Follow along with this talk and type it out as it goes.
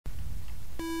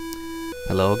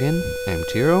Hello again, I'm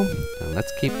Tiro, and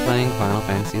let's keep playing Final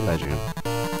Fantasy Legend.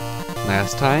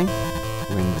 Last time,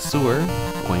 we're in the sewer,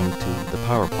 going to the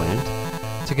power plant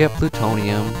to get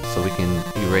plutonium so we can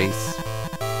erase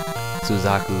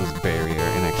Suzaku's barrier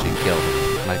and actually kill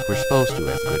him, like we're supposed to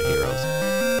as good heroes.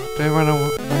 Do I run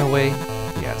away?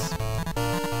 Yes.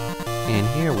 And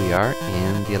here we are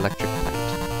in the electric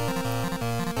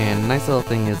plant. And nice little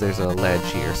thing is there's a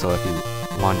ledge here, so if you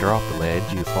wander off the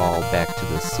ledge, you fall back to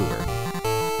the sewer.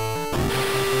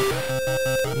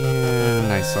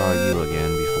 And I saw you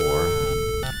again before.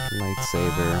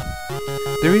 Lightsaber.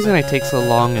 The reason I take so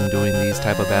long in doing these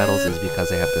type of battles is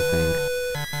because I have to think.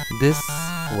 This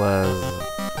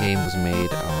game was made,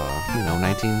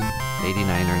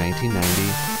 1989 or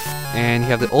 1990, and you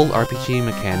have the old RPG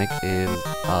mechanic is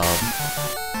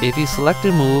if you select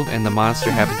a move and the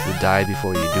monster happens to die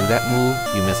before you do that move,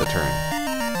 you miss a turn.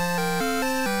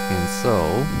 And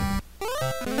so,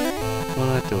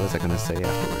 what was I gonna say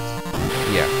afterwards?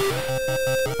 Yeah.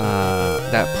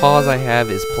 That pause I have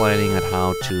is planning on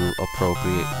how to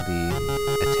appropriately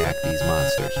attack these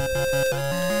monsters.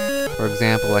 For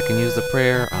example, I can use the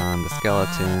prayer on the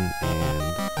skeleton and,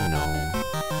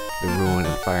 the ruin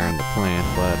and fire in the plant,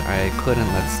 but I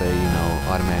couldn't, let's say,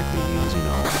 automatically use,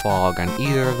 fog on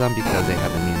either of them because they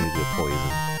have immunity to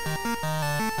poison.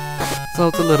 So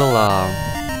it's a little,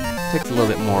 takes a little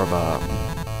bit more of a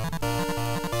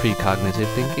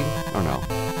precognitive thinking. Or no,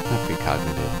 not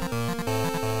precognitive.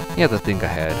 You have to think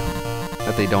ahead,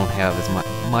 that they don't have as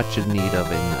much in need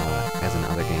of as in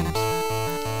other games.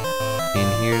 And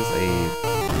here's a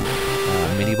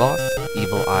mini-boss,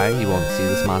 Evil Eye. You won't see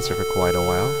this monster for quite a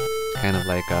while. Kind of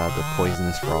like the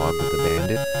poisonous frog with the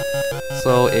bandit.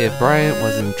 So if Bryant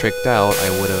wasn't tricked out, I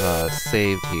would have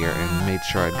saved here and made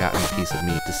sure I'd gotten a piece of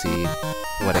meat to see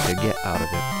what I could get out of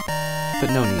it.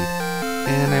 But no need.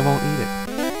 And I won't eat it.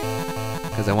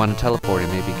 Because I want to teleport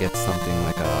and maybe get something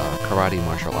like a karate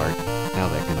martial art, now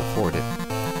that I can afford it.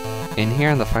 And here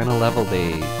on the final level,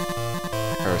 they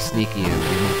are sneaky and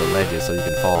remove the ledges so you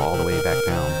can fall all the way back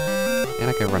down. And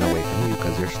I can run away from you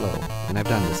because you're slow. And I've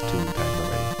done this 2 times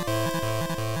already.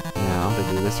 Now to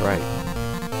do this right.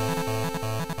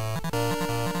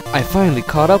 I finally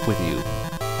caught up with you!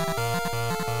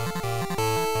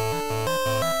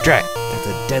 Drat! That's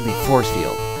a deadly force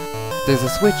field. There's a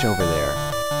switch over there.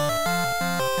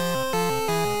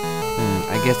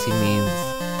 I guess he means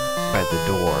by the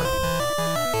door.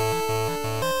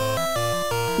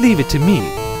 Leave it to me!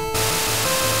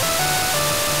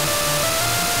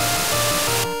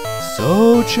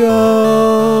 Socho!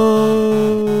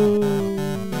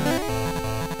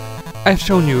 I've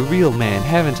shown you a real man,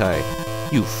 haven't I?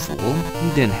 You fool,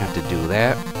 you didn't have to do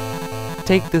that.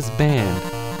 Take this band.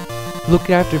 Look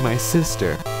after my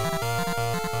sister.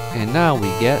 And now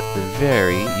we get the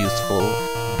very useful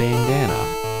bandana.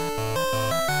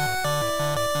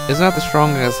 It's not the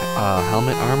strongest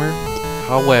helmet armor,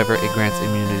 however, it grants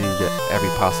immunity to every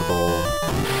possible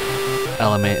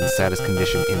element and status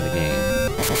condition in the game.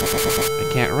 I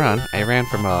can't run. I ran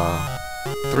from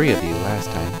 3 of you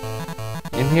last time.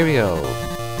 And here we go.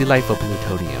 Delightful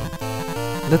plutonium.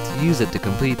 Let's use it to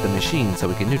complete the machine so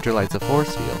we can neutralize the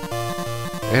force field.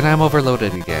 And I'm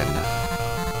overloaded again.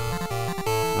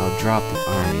 I'll drop the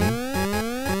army.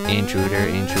 Intruder,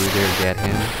 get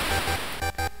him.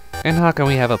 And how can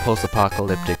we have a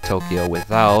post-apocalyptic Tokyo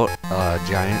without a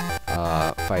giant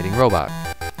fighting robot?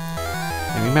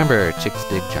 And remember, chicks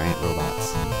dig giant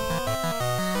robots.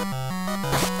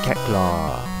 Cat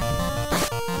Claw.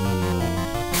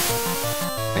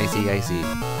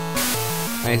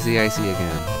 Icy. Icy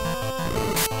again.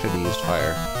 Should have used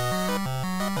fire.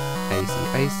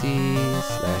 Icy,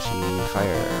 slashy,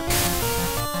 fire.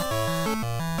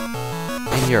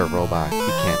 And you're a robot.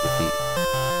 You can't defeat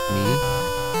me.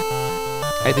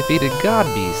 I defeated God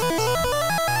Beasts!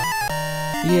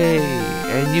 Yay!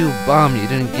 And you bum, you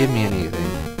didn't give me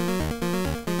anything.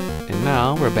 And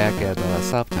now we're back at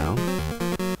Southtown.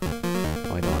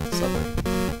 Oh, I don't want the subway.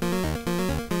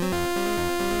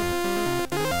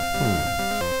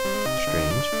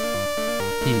 Strange.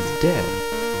 He's dead.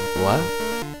 What?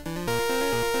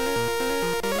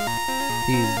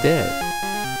 He's dead.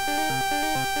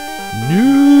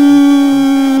 No!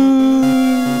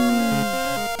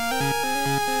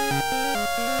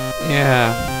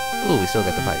 Yeah. Ooh, we still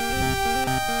got the bike.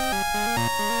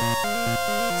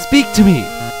 Speak to me!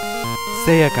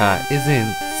 Sayaka is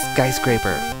in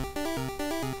Skyscraper.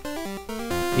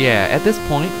 Yeah, at this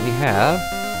point we have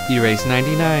Erase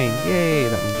 99. Yay!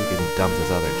 That means you can dump this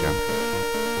other junk.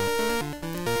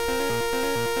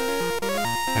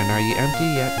 And are you empty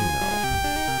yet? No.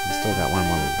 You still got one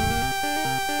more move.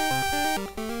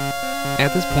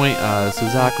 At this point,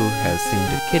 Suzaku has seemed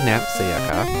to kidnap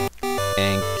Sayaka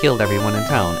and killed everyone in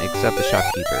town except the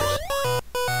shopkeepers.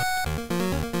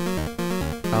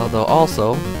 Although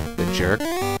also, the jerk,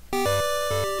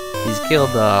 he's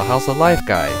killed the House of Life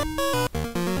guy.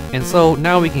 And so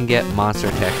now we can get monster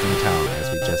attacks in town, as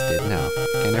we just did now.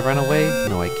 Can I run away?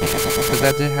 No, I can't, because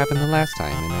that didn't happen the last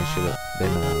time, and I should have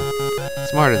been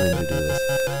smarter than to do this.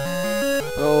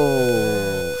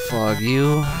 Oh, Fog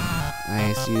you,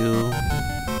 Ice you,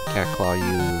 Cat Claw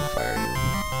you, Fire you.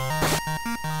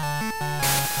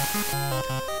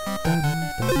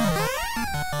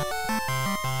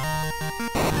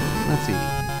 Let's see.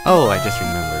 Oh, I just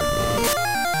remembered.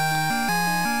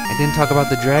 I didn't talk about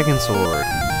the Dragon Sword.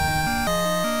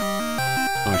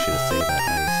 Oh, I should have saved that,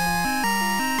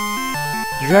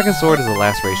 Ice. The Dragon Sword is a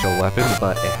last racial weapon,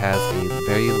 but it has a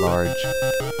very large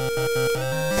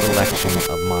selection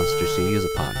of monsters to use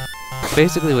upon.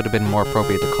 Basically, it would have been more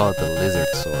appropriate to call it the Lizard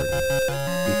Sword,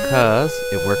 because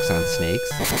it works on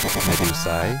snakes,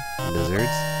 medusae,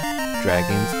 lizards,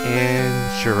 dragons,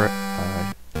 and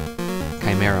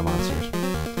chimera monsters.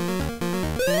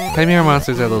 Chimera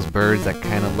monsters are those birds that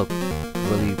kind of look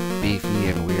really beefy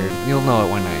and weird. You'll know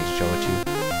it when I show it to you.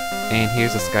 And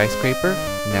here's a skyscraper.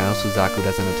 Now Suzaku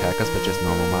doesn't attack us, but just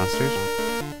normal monsters.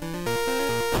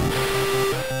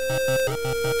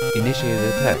 Initiated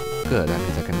attack. Good, that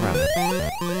means I can run.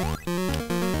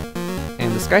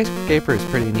 And the skyscraper is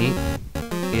pretty neat.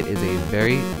 It is a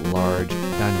very large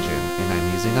dungeon, and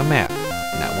I'm using a map.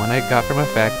 Not one I got from a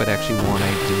fact, but actually one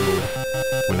I do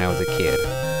when I was a kid.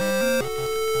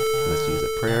 Let's use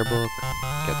a prayer book.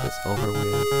 Get this over with.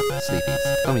 Sleepies.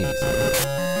 Come easy.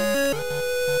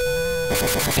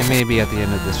 And maybe at the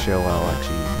end of this show I'll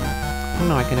actually... Oh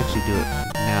no, I can actually do it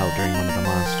now during one of the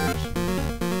monsters.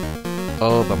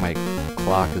 Oh, but my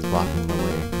clock is blocking the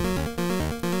way.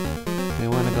 Do I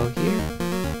want to go here?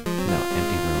 No,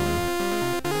 empty room.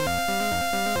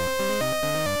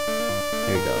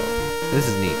 There you go. This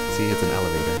is neat. See, it's an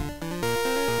elevator.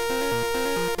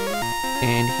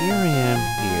 And here I am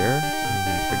here, and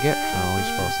I forget how we're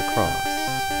supposed to cross.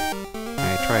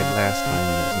 I tried last time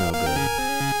and it was no good.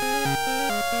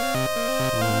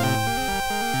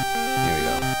 Here we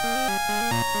go.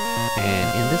 And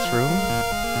in this room...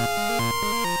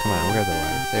 Come on, where are the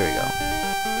lines? There we go.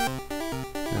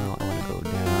 Now I want to go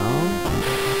down.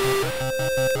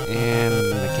 And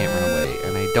I can't run away.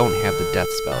 And I don't have the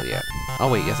death spell yet. Oh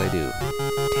wait, yes I do.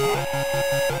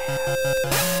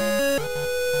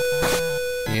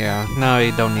 Yeah, now I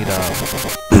don't need to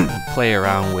play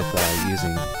around with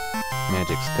using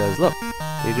magics, because look,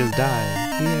 they just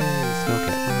died. Yay,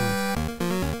 Snowcat, run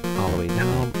away. All the way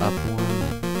down, up one,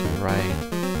 to the right.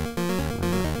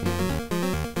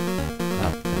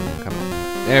 Up, down, come on.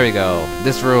 There we go.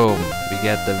 This room, we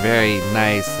get the very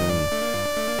nice and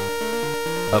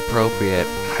appropriate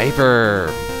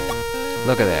hyper.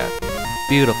 Look at that.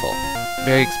 Beautiful.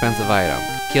 Very expensive item.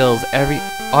 Kills every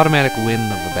automatic win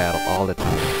of the battle all the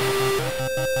time.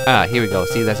 Ah, here we go.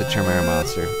 See, that's a Chimera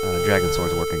monster. Dragon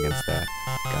Swords work against that.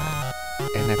 Got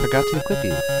it. And I forgot to equip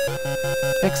you.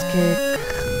 X-Kick.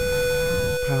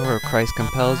 Power of Christ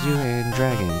compels you, and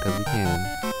Dragon, because we can.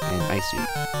 And Ice you.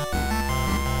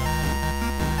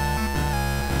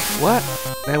 What?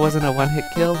 That wasn't a one-hit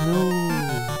kill? No.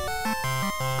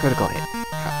 Critical hit.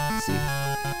 Ha, see?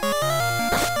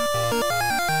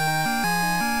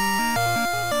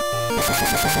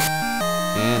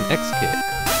 And X-Kick.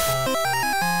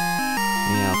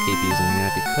 Yeah, I'll keep using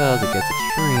that because it gets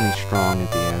extremely strong at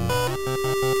the end.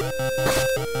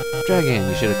 Dragon,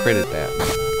 you should have critted that.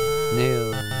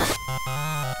 No.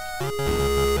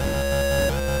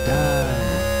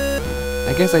 Die.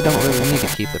 I guess I don't really need to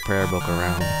keep the prayer book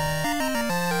around.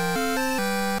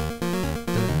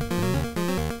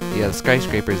 Yeah, the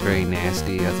skyscraper is very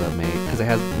nasty as a mate because it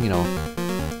has, you know,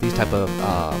 these type of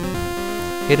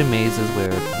hidden mazes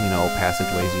where, you know,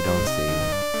 passageways you don't see.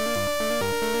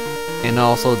 And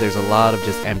also there's a lot of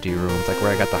just empty rooms, like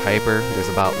where I got the hyper, there's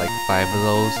about like 5 of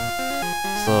those.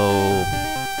 So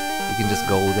you can just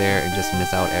go there and just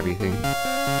miss out everything.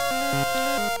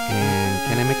 And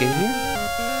can I make it here?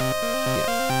 Yes.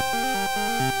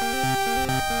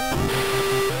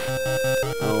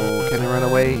 Oh, can I run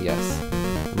away? Yes.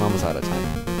 I'm almost out of time.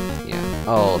 Yeah.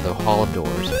 Oh, the Hall of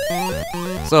Doors.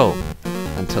 So,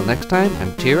 until next time,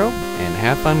 I'm Tiro, and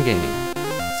have fun gaming.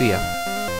 See ya.